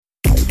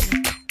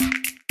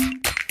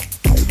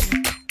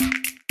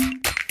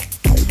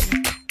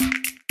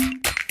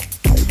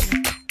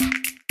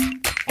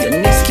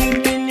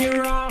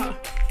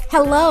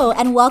Hello,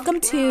 and welcome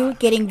to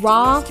Getting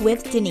Raw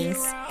with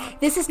Denise.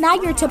 This is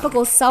not your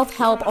typical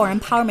self-help or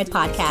empowerment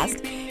podcast.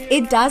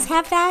 It does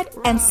have that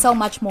and so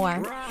much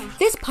more.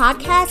 This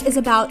podcast is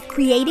about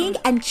creating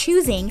and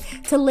choosing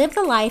to live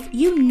the life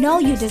you know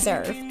you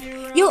deserve.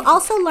 You'll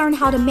also learn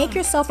how to make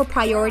yourself a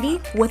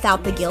priority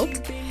without the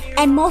guilt.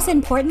 And most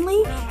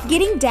importantly,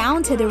 getting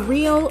down to the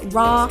real,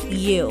 raw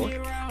you.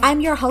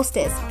 I'm your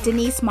hostess,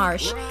 Denise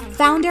Marsh,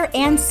 founder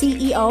and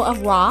CEO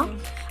of Raw.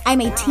 I'm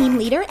a team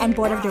leader and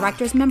board of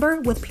directors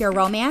member with Pure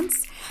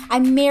Romance.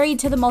 I'm married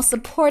to the most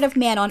supportive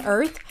man on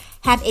earth,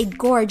 have a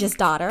gorgeous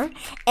daughter,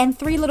 and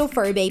 3 little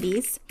fur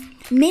babies.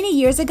 Many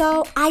years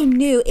ago, I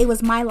knew it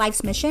was my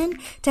life's mission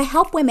to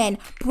help women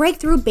break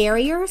through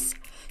barriers,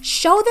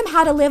 show them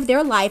how to live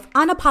their life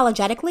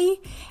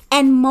unapologetically,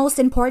 and most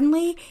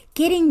importantly,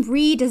 getting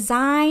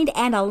redesigned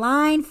and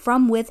aligned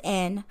from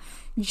within.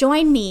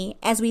 Join me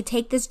as we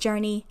take this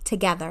journey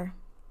together.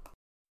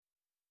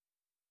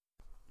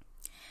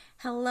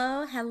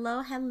 Hello.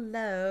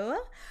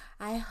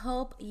 I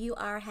hope you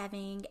are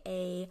having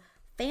a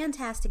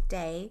fantastic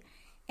day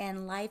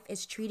and life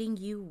is treating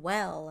you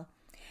well.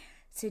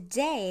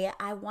 Today,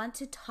 I want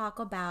to talk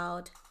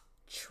about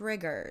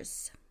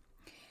triggers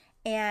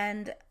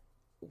and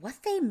what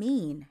they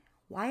mean.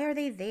 Why are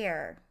they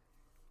there?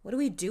 What do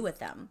we do with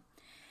them?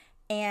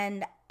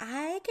 And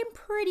I can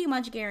pretty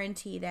much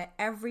guarantee that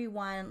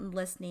everyone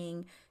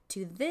listening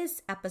to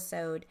this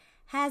episode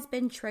has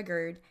been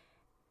triggered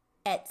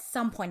at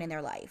some point in their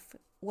life.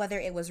 Whether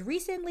it was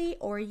recently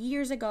or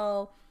years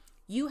ago,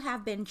 you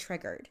have been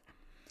triggered.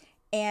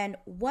 And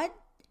what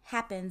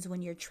happens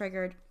when you're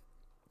triggered?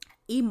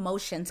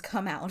 Emotions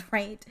come out,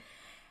 right?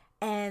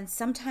 And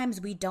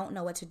sometimes we don't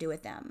know what to do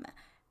with them.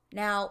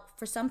 Now,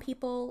 for some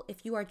people,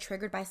 if you are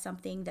triggered by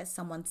something that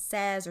someone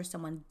says or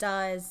someone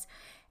does,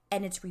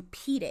 and it's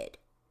repeated,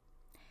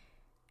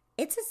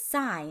 it's a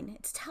sign.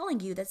 It's telling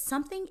you that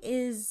something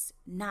is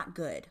not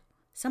good.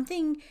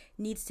 Something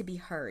needs to be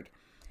heard.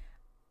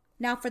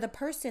 Now, for the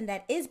person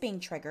that is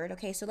being triggered,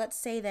 okay, so let's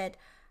say that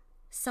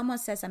someone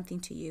says something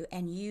to you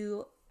and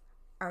you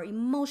are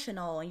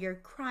emotional and you're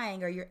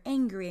crying or you're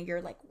angry and you're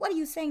like, what are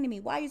you saying to me?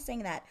 Why are you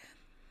saying that?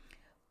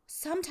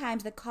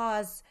 Sometimes the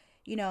cause,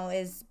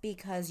 is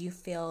because you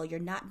feel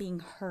you're not being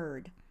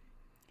heard.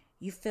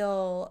 You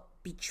feel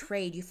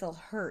betrayed. You feel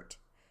hurt.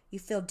 You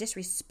feel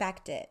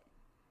disrespected.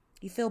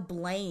 You feel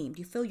blamed.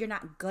 You feel you're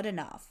not good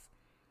enough.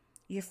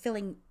 You're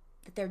feeling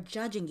that they're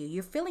judging you.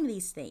 You're feeling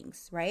these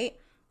things, right?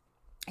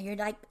 And you're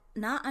like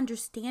not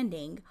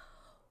understanding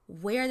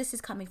where this is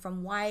coming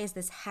from. Why is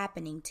this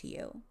happening to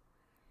you?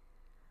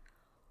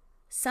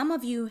 Some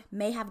of you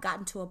may have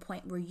gotten to a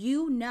point where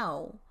you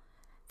know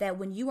that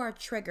when you are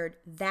triggered,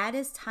 that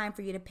is time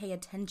for you to pay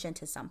attention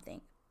to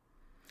something.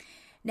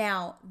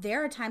 Now,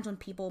 there are times when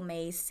people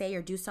may say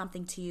or do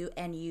something to you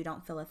and you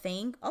don't feel a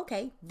thing.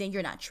 Okay, then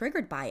you're not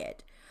triggered by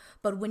it.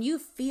 But when you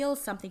feel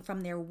something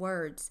from their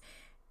words,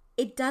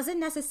 it doesn't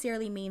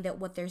necessarily mean that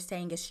what they're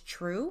saying is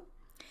true.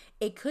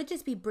 It could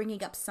just be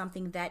bringing up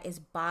something that is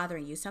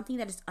bothering you, something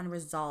that is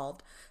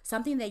unresolved,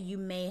 something that you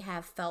may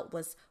have felt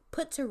was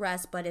put to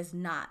rest but is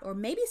not, or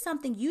maybe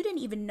something you didn't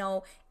even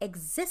know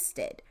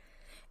existed.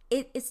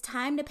 It's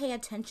time to pay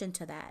attention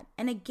to that.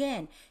 And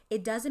again,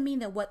 it doesn't mean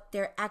that what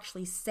they're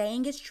actually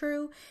saying is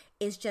true.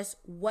 It's just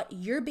what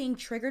you're being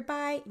triggered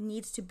by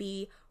needs to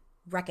be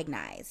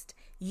recognized.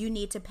 You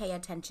need to pay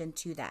attention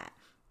to that.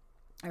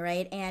 All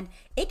right. And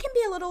it can be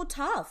a little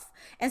tough.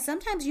 And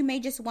sometimes you may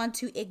just want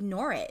to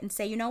ignore it and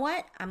say, you know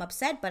what? I'm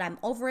upset, but I'm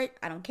over it.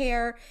 I don't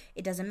care.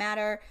 It doesn't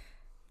matter.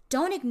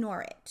 Don't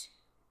ignore it.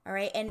 All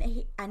right.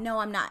 And I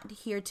know I'm not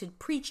here to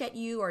preach at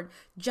you or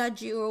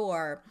judge you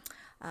or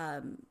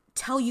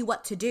tell you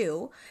what to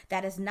do.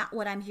 That is not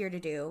what I'm here to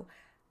do.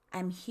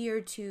 I'm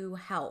here to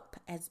help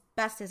as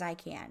best as I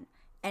can.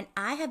 And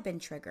I have been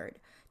triggered.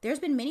 There's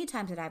been many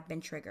times that I've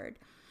been triggered.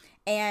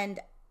 And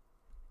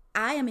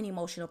I am an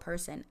emotional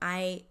person.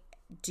 I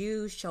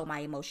do show my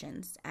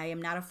emotions. I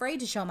am not afraid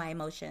to show my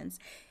emotions.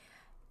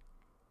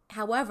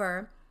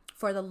 However,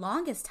 for the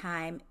longest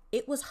time,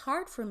 it was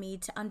hard for me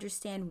to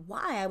understand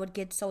why I would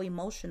get so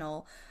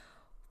emotional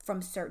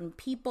from certain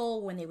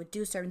people when they would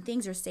do certain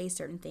things or say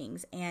certain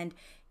things. And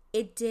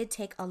it did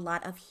take a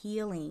lot of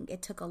healing.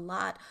 It took a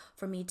lot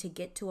for me to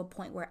get to a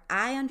point where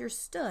I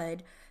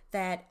understood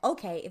that,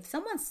 okay, if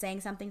someone's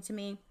saying something to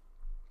me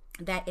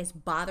that is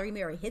bothering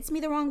me or hits me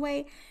the wrong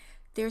way,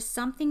 there's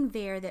something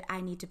there that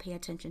I need to pay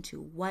attention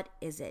to. What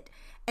is it?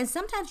 And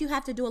sometimes you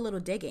have to do a little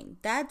digging.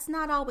 That's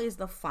not always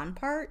the fun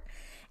part,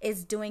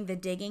 is doing the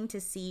digging to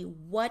see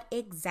what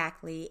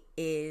exactly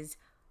is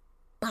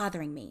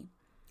bothering me.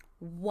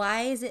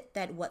 Why is it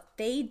that what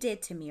they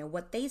did to me or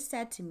what they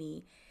said to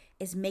me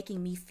is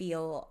making me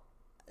feel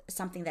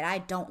something that I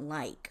don't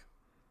like?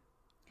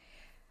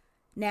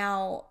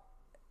 Now,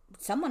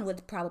 someone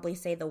would probably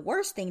say the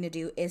worst thing to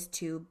do is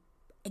to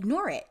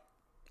ignore it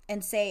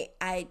and say,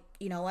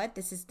 you know what,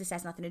 this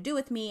has nothing to do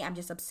with me. I'm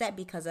just upset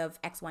because of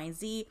X, Y, and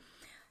Z.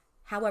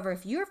 However,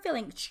 if you're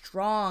feeling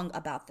strong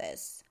about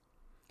this,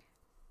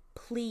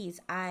 please,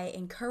 I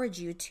encourage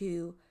you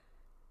to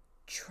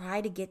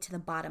try to get to the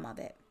bottom of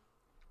it.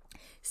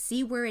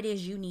 See where it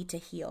is you need to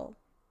heal.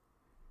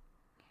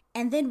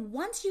 And then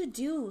once you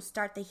do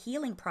start the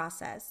healing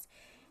process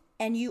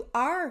and you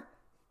are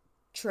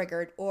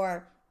triggered,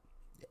 or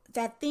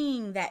that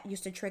thing that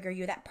used to trigger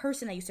you, that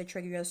person that used to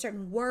trigger you,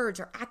 certain words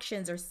or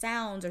actions or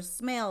sounds or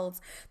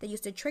smells that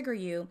used to trigger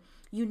you,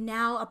 you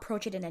now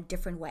approach it in a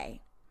different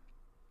way.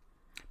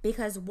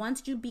 Because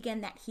once you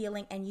begin that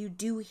healing and you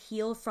do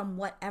heal from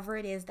whatever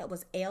it is that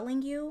was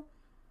ailing you,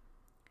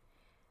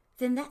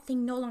 then that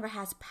thing no longer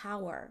has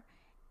power.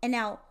 And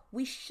now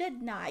we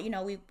should not,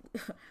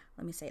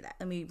 let me say that.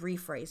 Let me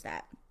rephrase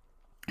that.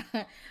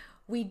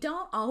 We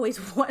don't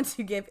always want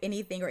to give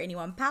anything or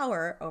anyone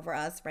power over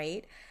us,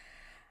 right?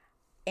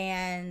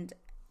 And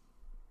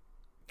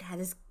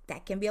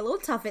that can be a little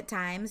tough at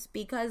times,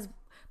 because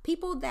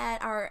people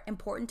that are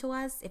important to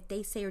us, if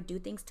they say or do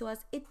things to us,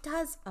 it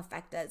does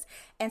affect us.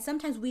 And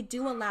sometimes we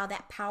do allow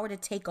that power to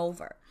take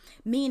over,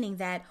 meaning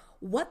that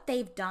what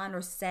they've done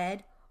or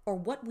said or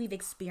what we've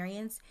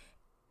experienced,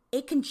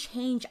 it can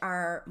change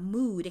our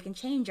mood. It can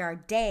change our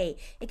day.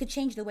 It can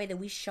change the way that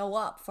we show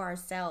up for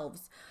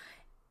ourselves.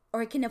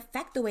 Or it can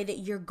affect the way that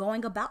you're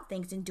going about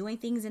things and doing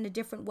things in a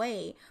different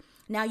way.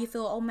 Now you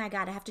feel, oh my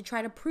God, I have to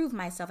try to prove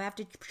myself. I have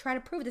to try to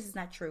prove this is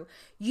not true.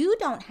 You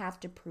don't have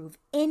to prove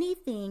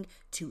anything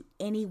to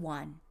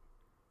anyone.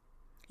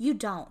 You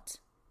don't.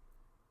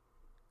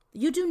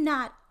 You do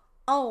not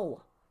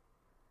owe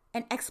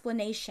an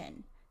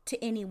explanation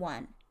to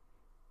anyone.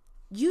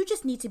 You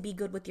just need to be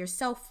good with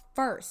yourself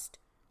first.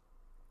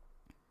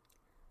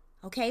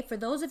 Okay, for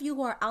those of you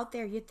who are out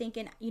there, you're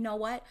thinking, you know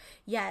what?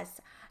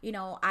 Yes,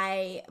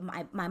 my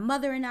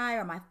mother and I,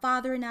 or my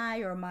father and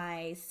I, or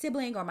my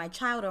sibling, or my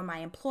child, or my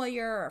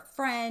employer, or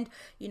friend,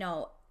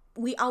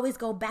 we always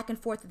go back and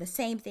forth with the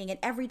same thing. And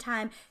every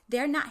time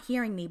they're not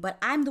hearing me, but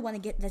I'm the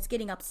one that's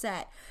getting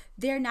upset.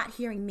 They're not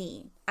hearing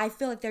me. I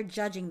feel like they're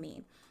judging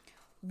me.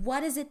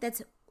 What is it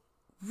that's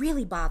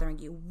really bothering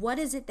you? What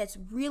is it that's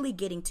really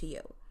getting to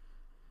you?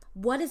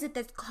 What is it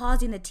that's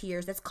causing the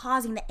tears, that's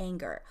causing the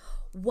anger?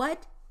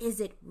 What is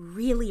it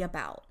really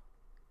about?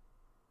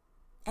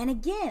 And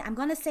again, I'm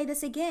going to say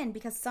this again,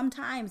 because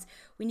sometimes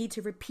we need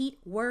to repeat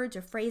words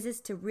or phrases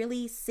to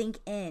really sink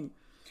in.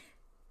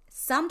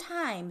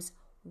 Sometimes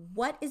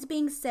what is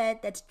being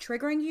said that's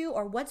triggering you,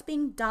 or what's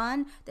being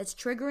done that's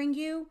triggering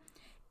you,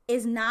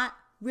 is not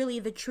really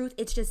the truth.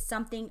 It's just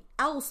something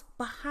else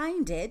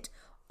behind it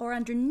or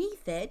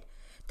underneath it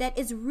that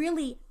is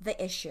really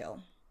the issue.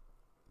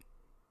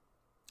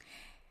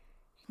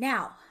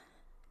 Now,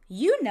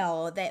 you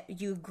know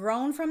that you've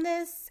grown from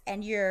this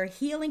and you're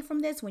healing from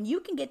this when you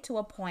can get to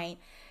a point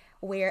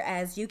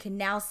whereas you can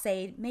now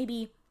say,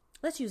 maybe,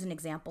 let's use an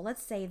example.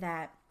 Let's say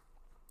that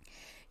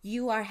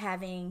you are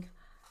having,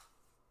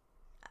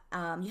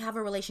 you have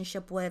a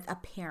relationship with a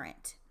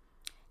parent,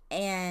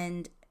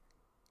 and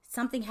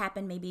something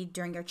happened maybe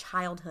during your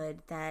childhood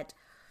that,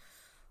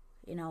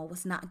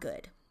 was not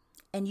good,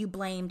 and you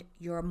blamed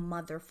your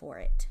mother for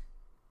it.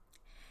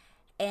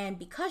 And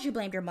because you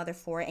blamed your mother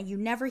for it and you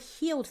never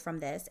healed from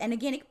this, and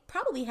again, it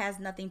probably has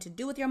nothing to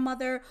do with your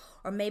mother,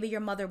 or maybe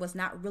your mother was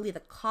not really the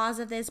cause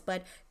of this,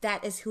 but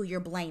that is who you're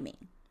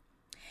blaming.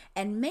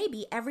 And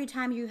maybe every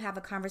time you have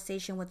a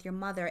conversation with your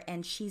mother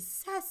and she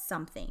says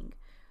something,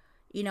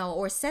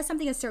 or says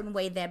something a certain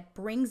way that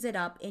brings it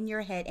up in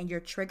your head and you're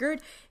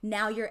triggered,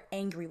 now you're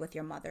angry with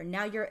your mother.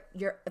 Now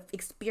you're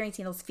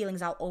experiencing those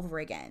feelings all over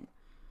again.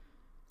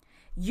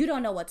 You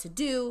don't know what to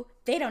do,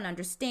 they don't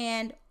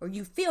understand, or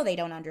you feel they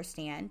don't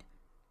understand.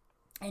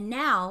 And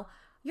now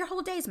your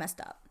whole day's messed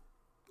up.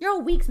 Your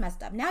whole week's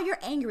messed up. Now you're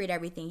angry at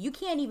everything. You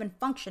can't even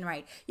function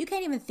right. You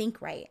can't even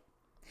think right.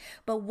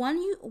 But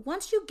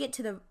once you get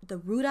to the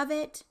root of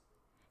it,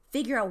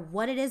 figure out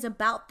what it is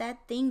about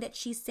that thing that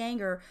she's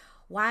saying, or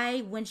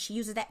why when she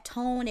uses that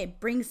tone, it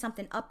brings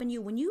something up in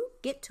you. When you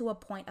get to a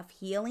point of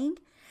healing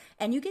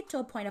and you get to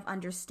a point of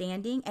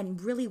understanding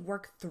and really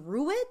work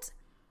through it,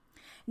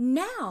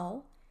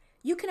 now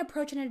you can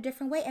approach it in a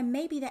different way. And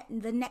maybe that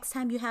the next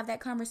time you have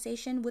that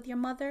conversation with your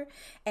mother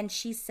and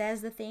she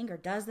says the thing or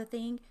does the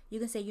thing, you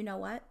can say, you know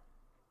what?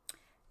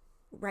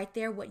 Right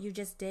there, what you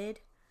just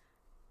did,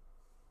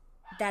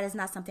 that is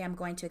not something I'm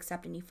going to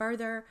accept any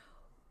further.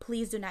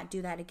 Please do not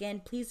do that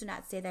again. Please do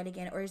not say that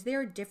again. Or is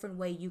there a different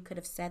way you could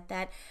have said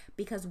that?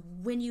 Because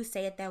when you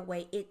say it that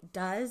way, it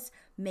does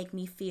make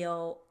me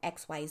feel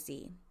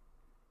XYZ.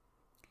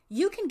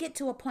 You can get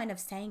to a point of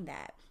saying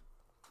that.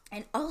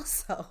 And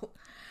also,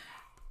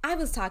 I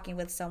was talking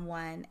with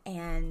someone,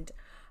 and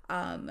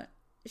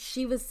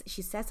she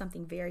said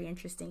something very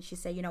interesting. She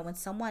said, when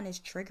someone is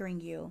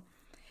triggering you,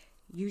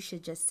 you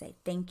should just say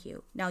thank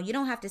you. Now, you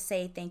don't have to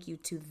say thank you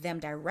to them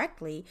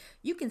directly.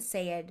 You can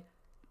say it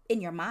in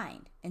your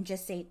mind and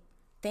just say,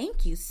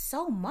 thank you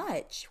so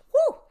much.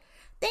 Woo!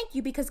 Thank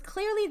you, because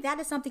clearly that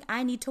is something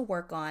I need to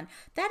work on.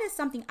 That is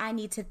something I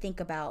need to think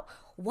about.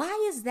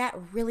 Why is that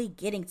really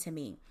getting to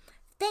me?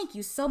 Thank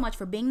you so much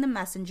for being the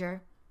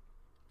messenger.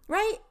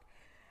 Right?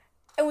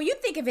 And when you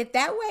think of it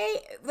that way,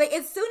 like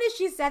as soon as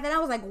she said that, I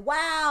was like,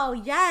 wow,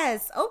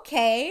 yes,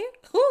 okay.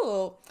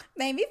 Ooh,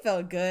 made me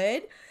feel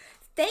good.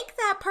 Thank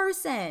that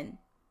person,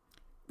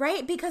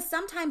 right? Because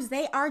sometimes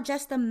they are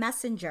just the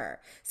messenger.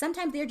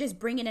 Sometimes they're just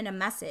bringing in a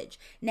message.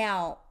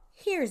 Now,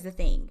 here's the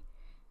thing.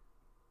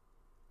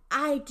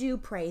 I do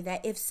pray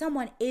that if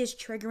someone is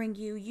triggering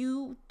you,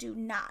 you do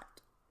not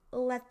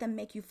let them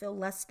make you feel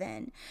less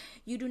than.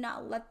 You do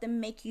not let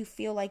them make you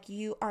feel like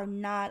you are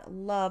not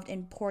loved,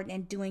 important,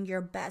 and doing your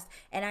best.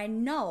 And I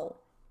know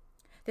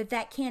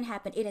that can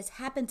happen. It has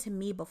happened to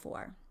me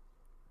before.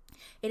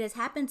 It has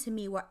happened to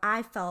me where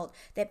I felt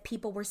that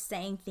people were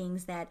saying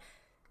things that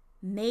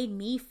made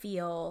me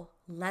feel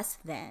less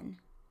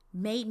than,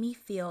 made me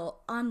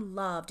feel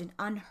unloved and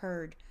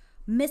unheard,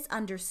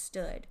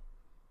 misunderstood.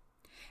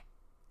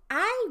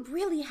 I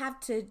really have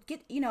to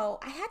get,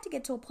 I had to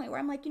get to a point where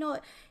I'm like,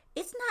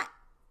 it's not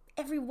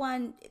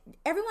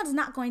everyone's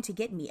not going to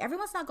get me.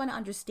 Everyone's not going to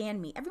understand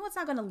me. Everyone's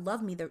not going to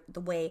love me the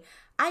way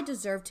I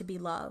deserve to be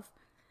loved.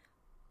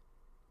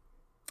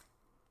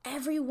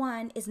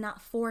 Everyone is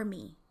not for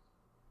me.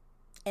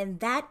 And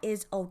that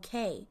is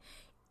okay.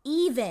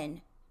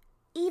 Even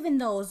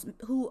those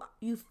who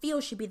you feel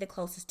should be the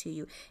closest to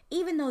you,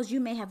 even those you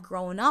may have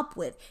grown up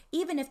with,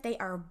 even if they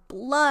are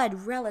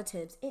blood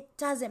relatives, it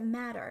doesn't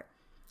matter.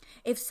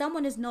 If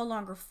someone is no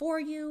longer for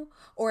you,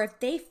 or if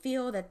they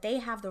feel that they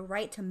have the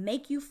right to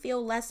make you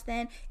feel less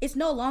than, it's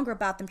no longer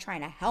about them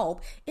trying to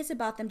help. It's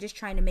about them just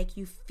trying to make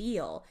you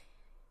feel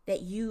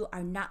that you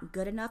are not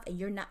good enough and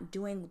you're not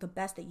doing the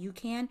best that you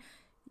can.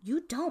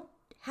 You don't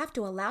have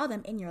to allow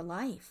them in your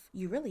life.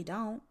 You really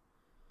don't.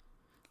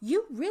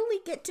 You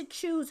really get to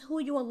choose who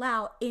you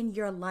allow in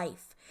your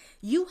life.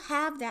 You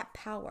have that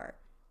power.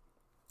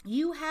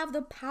 You have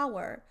the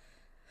power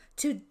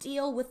to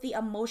deal with the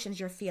emotions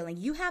you're feeling.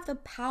 You have the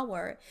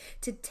power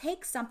to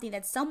take something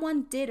that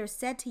someone did or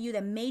said to you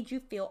that made you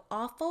feel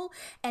awful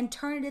and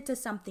turn it into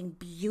something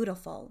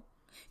beautiful.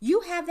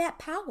 You have that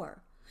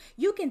power.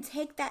 You can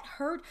take that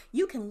hurt,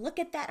 you can look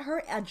at that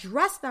hurt,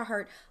 address the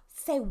hurt,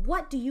 say,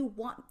 what do you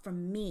want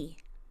from me?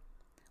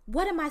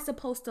 What am I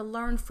supposed to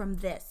learn from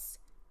this?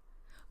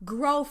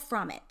 Grow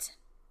from it.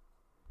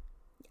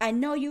 I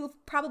know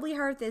you've probably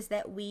heard this,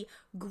 that we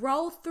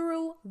grow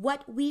through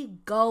what we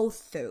go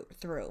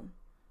through.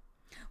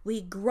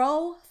 We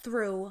grow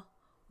through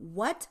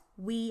what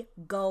we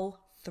go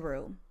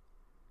through.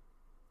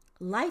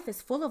 Life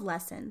is full of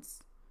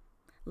lessons.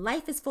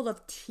 Life is full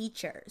of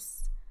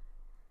teachers.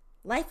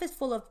 Life is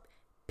full of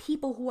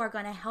people who are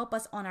going to help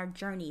us on our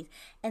journeys.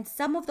 And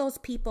some of those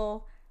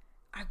people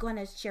are going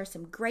to share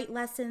some great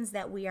lessons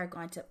that we are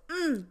going to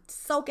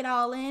soak it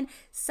all in.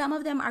 Some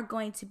of them are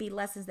going to be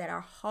lessons that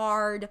are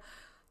hard,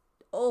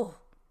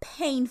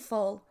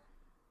 painful,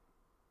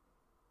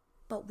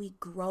 but we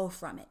grow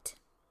from it.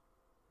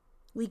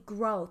 We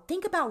grow.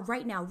 Think about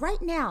right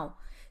now.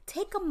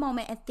 Take a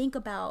moment and think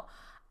about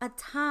a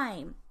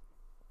time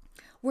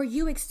where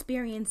you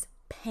experienced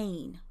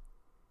pain.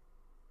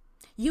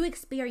 You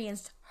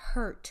experienced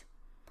hurt,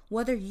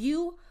 whether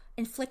you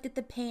inflicted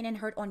the pain and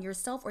hurt on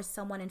yourself or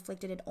someone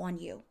inflicted it on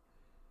you.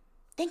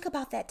 Think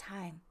about that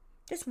time.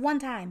 Just one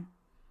time.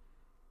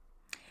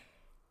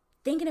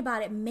 Thinking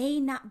about it may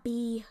not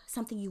be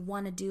something you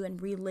want to do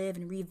and relive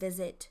and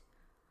revisit.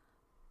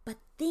 But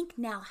think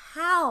now,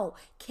 how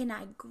can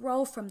I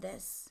grow from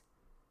this?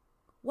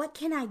 What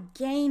can I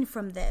gain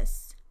from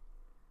this?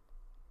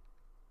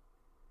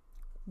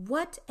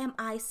 What am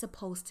I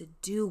supposed to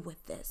do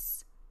with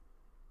this?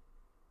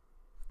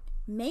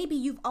 Maybe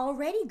you've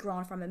already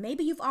grown from it.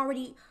 Maybe you've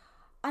already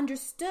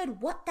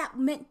understood what that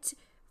meant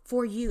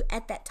for you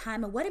at that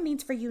time and what it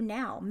means for you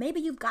now.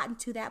 Maybe you've gotten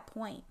to that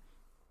point.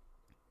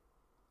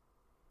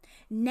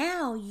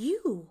 Now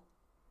you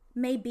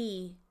may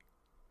be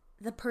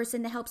the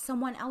person to help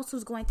someone else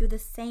who's going through the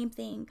same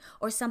thing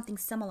or something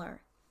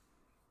similar.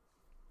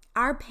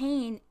 Our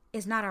pain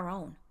is not our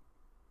own.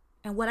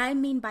 And what I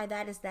mean by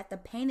that is that the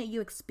pain that you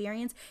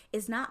experience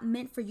is not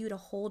meant for you to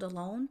hold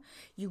alone.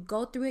 You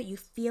go through it, you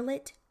feel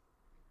it.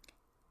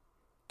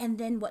 And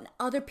then when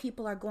other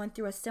people are going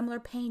through a similar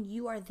pain,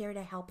 you are there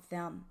to help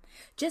them.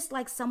 Just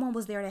like someone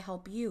was there to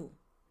help you.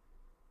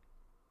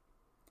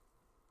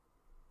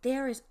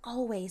 There is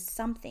always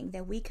something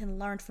that we can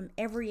learn from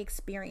every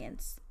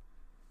experience,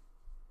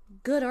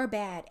 good or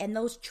bad. And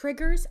those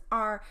triggers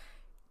are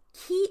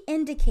key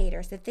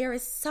indicators that there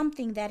is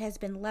something that has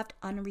been left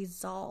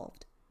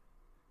unresolved.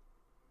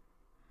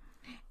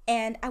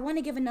 And I want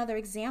to give another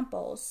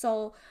example.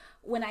 So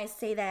when I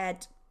say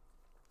that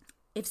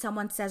if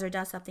someone says or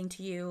does something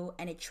to you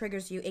and it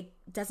triggers you, it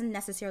doesn't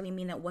necessarily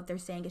mean that what they're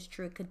saying is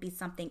true. It could be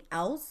something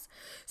else.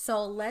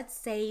 So let's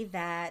say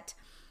that,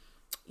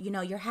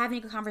 you're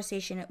having a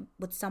conversation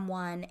with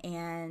someone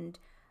and,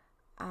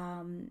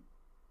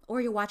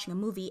 or you're watching a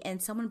movie and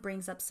someone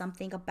brings up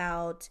something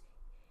about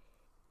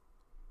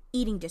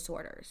eating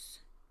disorders,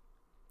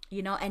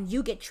 and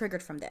you get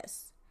triggered from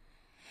this.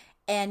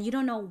 And you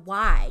don't know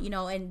why,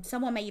 and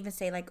someone may even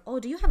say like, oh,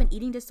 do you have an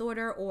eating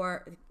disorder?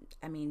 Or,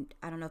 I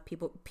don't know if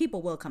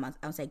people will come out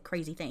and say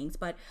crazy things,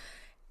 but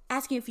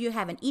asking if you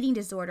have an eating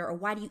disorder or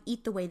why do you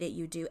eat the way that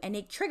you do. And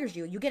it triggers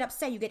you. You get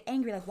upset. You get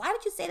angry. Like, why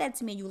did you say that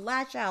to me? You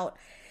lash out.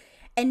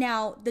 And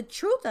now the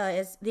truth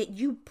is that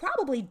you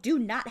probably do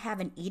not have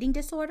an eating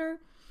disorder.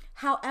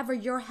 However,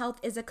 your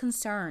health is a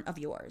concern of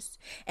yours.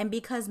 And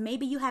because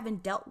maybe you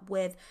haven't dealt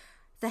with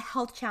the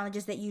health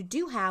challenges that you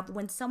do have,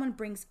 when someone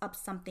brings up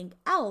something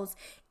else,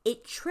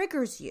 it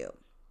triggers you.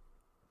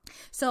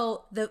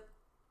 So the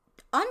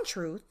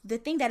untruth, the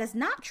thing that is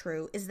not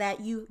true, is that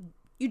you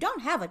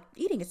don't have an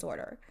eating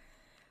disorder.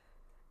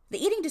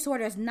 The eating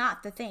disorder is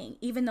not the thing,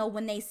 even though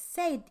when they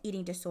say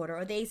eating disorder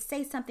or they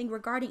say something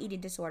regarding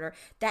eating disorder,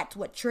 that's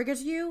what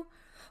triggers you.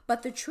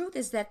 But the truth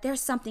is that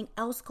there's something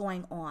else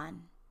going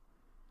on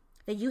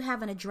that you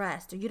haven't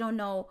addressed or you don't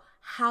know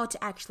how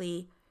to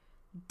actually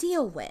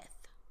deal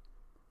with,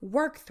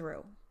 work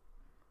through,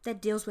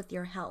 that deals with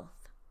your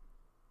health.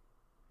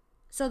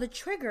 So the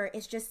trigger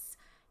is just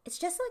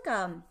like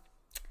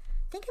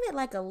think of it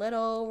like a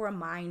little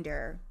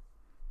reminder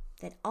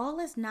that all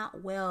is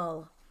not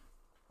well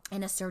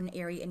in a certain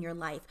area in your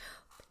life.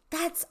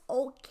 That's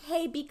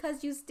okay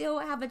because you still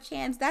have a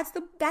chance. That's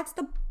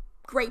the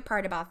great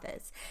part about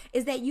this,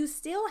 is that you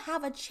still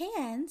have a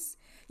chance.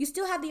 You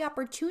still have the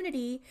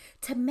opportunity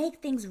to make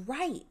things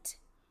right.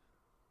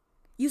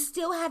 You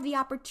still have the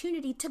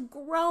opportunity to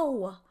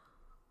grow.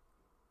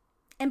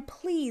 And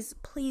please,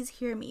 please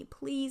hear me.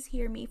 Please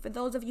hear me. For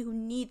those of you who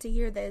need to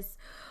hear this,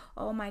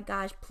 oh my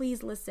gosh,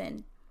 please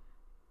listen.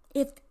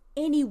 If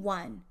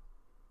anyone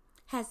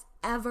has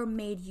ever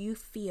made you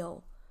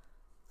feel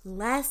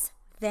less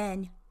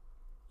than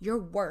your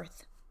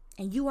worth,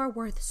 and you are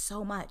worth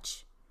so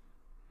much,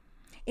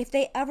 if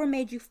they ever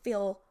made you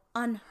feel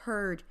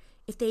unheard,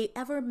 if they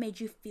ever made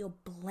you feel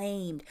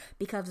blamed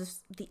because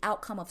of the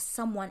outcome of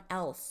someone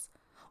else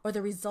or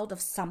the result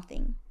of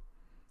something,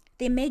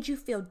 they made you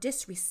feel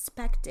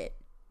disrespected,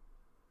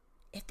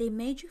 if they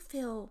made you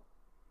feel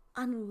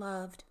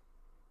unloved,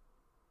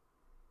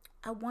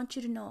 I want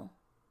you to know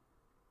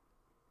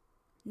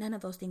none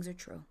of those things are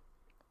true.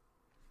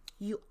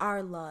 You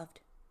are loved.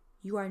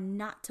 You are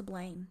not to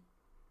blame.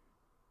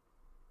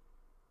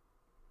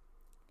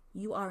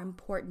 You are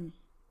important.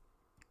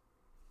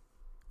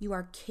 You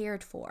are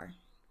cared for.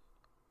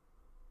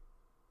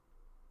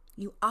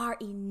 You are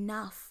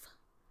enough.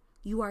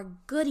 You are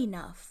good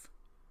enough.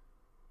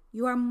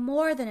 You are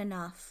more than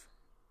enough.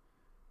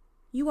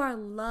 You are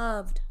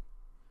loved.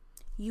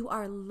 You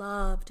are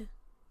loved.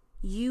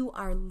 You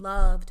are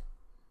loved.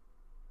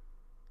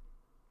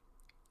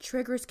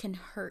 Triggers can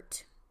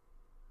hurt.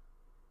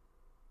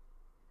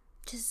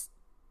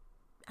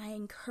 I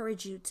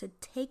encourage you to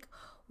take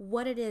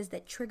what it is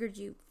that triggered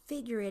you,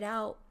 figure it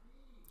out,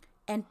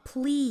 and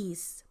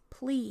please,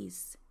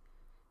 please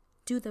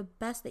do the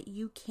best that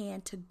you can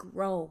to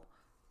grow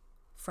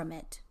from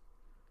it.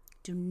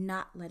 Do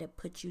not let it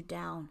put you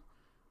down.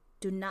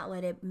 Do not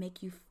let it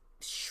make you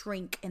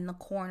shrink in the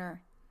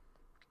corner.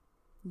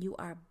 You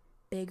are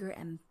bigger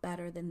and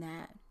better than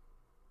that.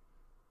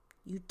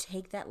 You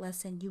take that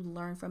lesson, you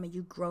learn from it,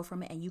 you grow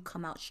from it, and you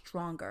come out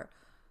stronger,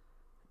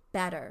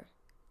 better.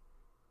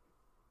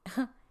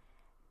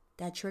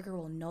 That trigger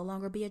will no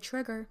longer be a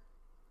trigger.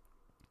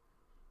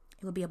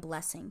 It will be a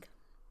blessing.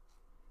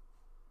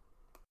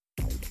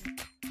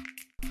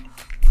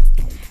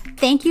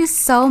 Thank you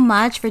so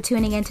much for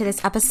tuning into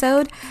this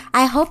episode.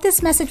 I hope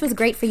this message was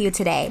great for you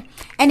today.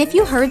 And if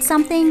you heard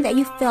something that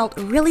you felt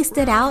really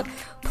stood out,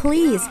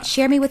 please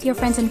share me with your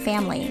friends and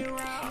family.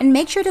 And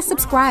make sure to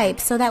subscribe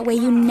so that way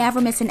you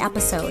never miss an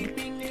episode.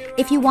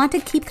 If you want to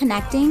keep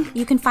connecting,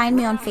 you can find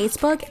me on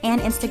Facebook and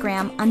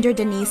Instagram under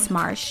Denise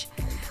Marsh.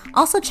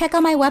 Also check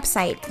out my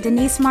website,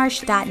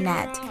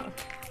 denisemarsh.net.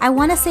 I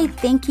want to say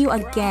thank you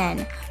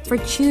again for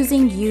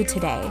choosing you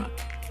today.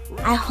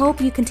 I hope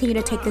you continue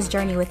to take this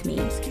journey with me.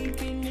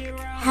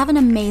 Have an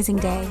amazing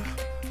day.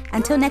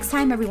 Until next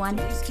time, everyone.